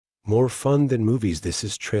More fun than movies, this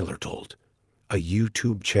is Trailer Told, a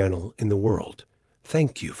YouTube channel in the world.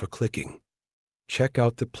 Thank you for clicking. Check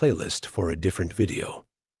out the playlist for a different video.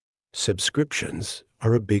 Subscriptions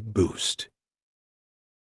are a big boost.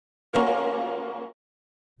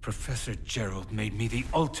 Professor Gerald made me the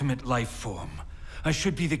ultimate life form. I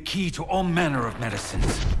should be the key to all manner of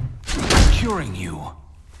medicines, curing you.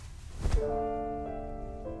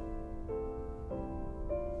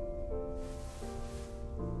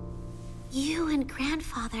 You and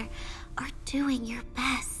Grandfather are doing your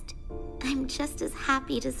best. I'm just as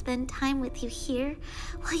happy to spend time with you here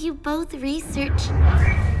while you both research.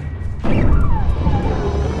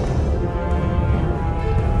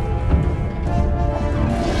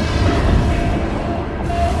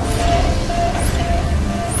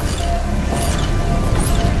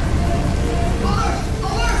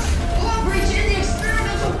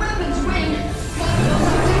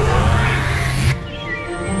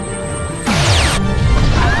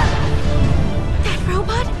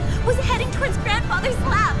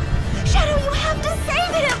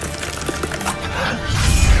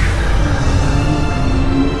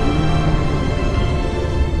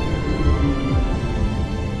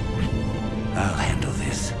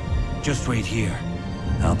 Just wait here.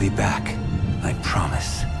 I'll be back. I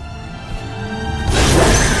promise.